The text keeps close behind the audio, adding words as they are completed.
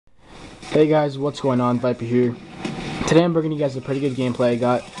Hey guys, what's going on? Viper here. Today I'm bringing you guys a pretty good gameplay I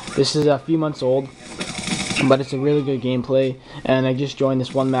got. This is a few months old, but it's a really good gameplay, and I just joined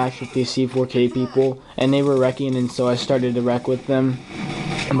this one match with these C4K people, and they were wrecking, and so I started to wreck with them.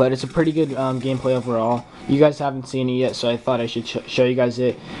 But it's a pretty good gameplay overall. You guys haven't seen it yet, so I thought I should show you guys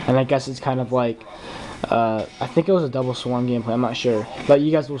it, and I guess it's kind of like, I think it was a double swarm gameplay, I'm not sure, but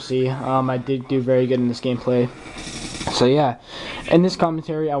you guys will see. I did do very good in this gameplay. So yeah, in this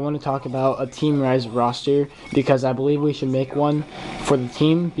commentary I want to talk about a Team Rise roster, because I believe we should make one for the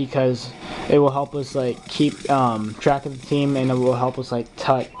team, because it will help us like keep track of the team, and it will help us like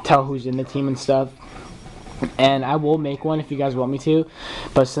tell who's in the team and stuff. And I will make one if you guys want me to,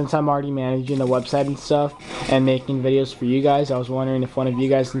 but since I'm already managing the website and stuff and making videos for you guys, I was wondering if one of you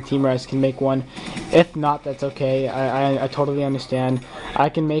guys in Team Rise can make one. If not, that's okay. I totally understand. I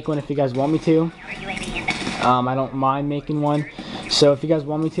can make one if you guys want me to. I don't mind making one, so if you guys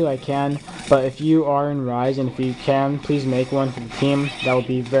want me to, I can. But if you are in Rise and if you can, please make one for the team. That would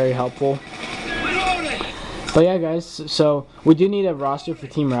be very helpful. But yeah, guys, so we do need a roster for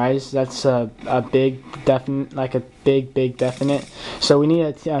Team Rise. That's a big definite, like a big definite. So we need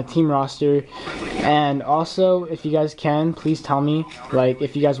a team roster. And also, if you guys can, please tell me like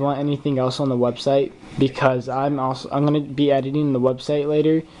if you guys want anything else on the website, because I'm gonna be editing the website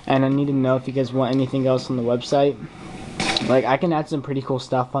later, and I need to know if you guys want anything else on the website. Like, I can add some pretty cool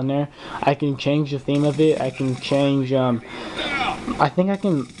stuff on there. I can change the theme of it. I can change I think I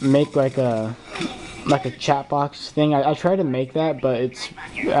can make like a chat box thing. I tried to make that, but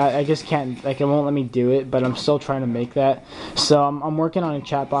I just can't, like, it won't let me do it, but I'm still trying to make that. So I'm working on a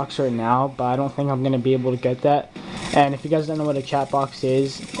chat box right now, but I don't think I'm gonna be able to get that. And if you guys don't know what a chat box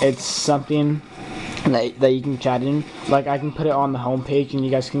is, it's something that you can chat in. Like, I can put it on the home page and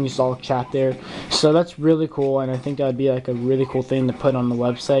you guys can just all chat there. So that's really cool, and I think that would be like a really cool thing to put on the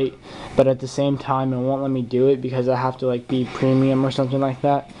website. But at the same time, it won't let me do it because I have to like be premium or something like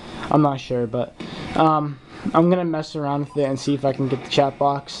that. I'm not sure, but I'm gonna mess around with it and see if I can get the chat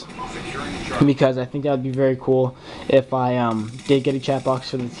box, because I think that would be very cool if I did get a chat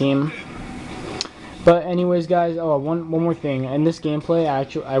box for the team. But anyways, guys, one more thing. In this gameplay,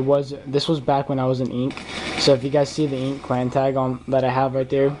 this was back when I was in Ink. So if you guys see the Ink clan tag that I have right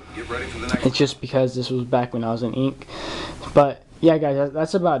there, it's just because this was back when I was in Ink. But yeah, guys,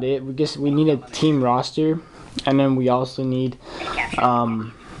 that's about it. We need a team roster, and then we also need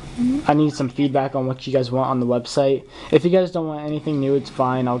I need some feedback on what you guys want on the website. If you guys don't want anything new, it's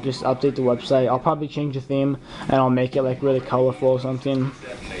fine. I'll just update the website. I'll probably change the theme, and I'll make it like really colorful or something,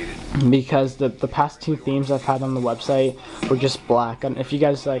 because the past two themes I've had on the website were just black. And if you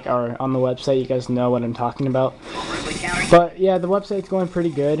guys like are on the website, you guys know what I'm talking about. But yeah, the website's going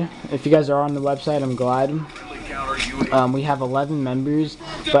pretty good. If you guys are on the website, I'm glad. We have 11 members,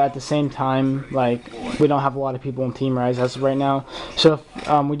 but at the same time, like, we don't have a lot of people in Team Rise as of right now. So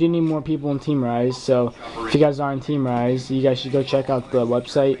we do need more people in Team Rise. So if you guys are in Team Rise, you guys should go check out the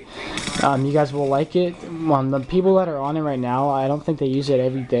website. You guys will like it. The people that are on it right now, I don't think they use it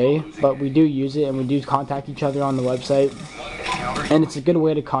every day, but we do use it, and we do contact each other on the website. And it's a good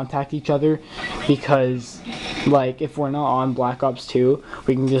way to contact each other, because like if we're not on Black Ops 2,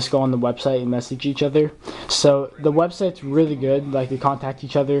 we can just go on the website and message each other. So the website's really good, like, to contact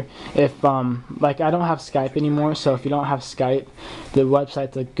each other. If like, I don't have Skype anymore, so if you don't have Skype, the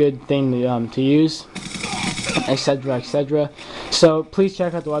website's a good thing to use, etc, etc. So please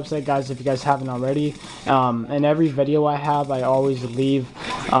check out the website, guys, if you guys haven't already. In every video I have, I always leave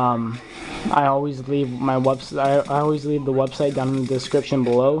my website. I always leave the website down in the description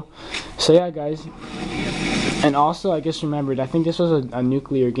below. So yeah, guys. And also, I just remembered, I think this was a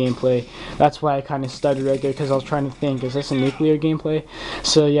nuclear gameplay. That's why I kind of stuttered right there, because I was trying to think, is this a nuclear gameplay?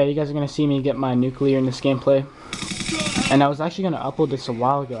 So yeah, you guys are going to see me get my nuclear in this gameplay. And I was actually going to upload this a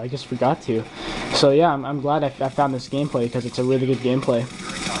while ago, I just forgot to. So yeah, I'm glad I found this gameplay, because it's a really good gameplay.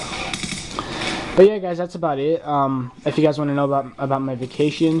 But yeah, guys, that's about it. If you guys want to know about my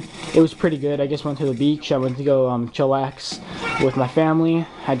vacation, it was pretty good. I just went to the beach. I went to go chillax with my family.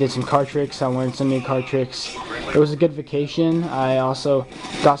 I did some card tricks. I learned some new card tricks. It was a good vacation. I also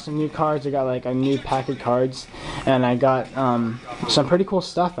got some new cards. I got like a new pack of cards, and I got some pretty cool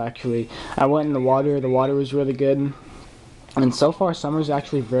stuff, actually. I went in the water. The water was really good. And so far, summer's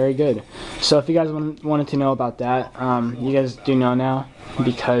actually very good. So if you guys wanted to know about that, you guys do know now,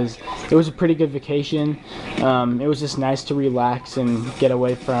 because it was a pretty good vacation. It was just nice to relax and get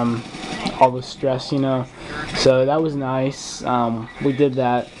away from all the stress, you know. So that was nice. We did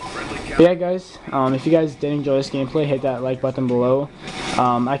that. But yeah, guys, if you guys did enjoy this gameplay, hit that like button below.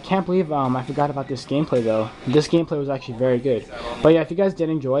 I can't believe I forgot about this gameplay though. This gameplay was actually very good. But yeah, if you guys did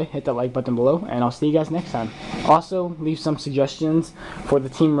enjoy, hit that like button below, and I'll see you guys next time. Also, leave some suggestions for the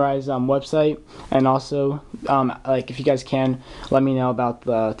Team Rise website, and also like if you guys can, let me know about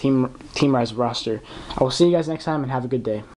the Team Rise roster. I will see you guys next time, and have a good day.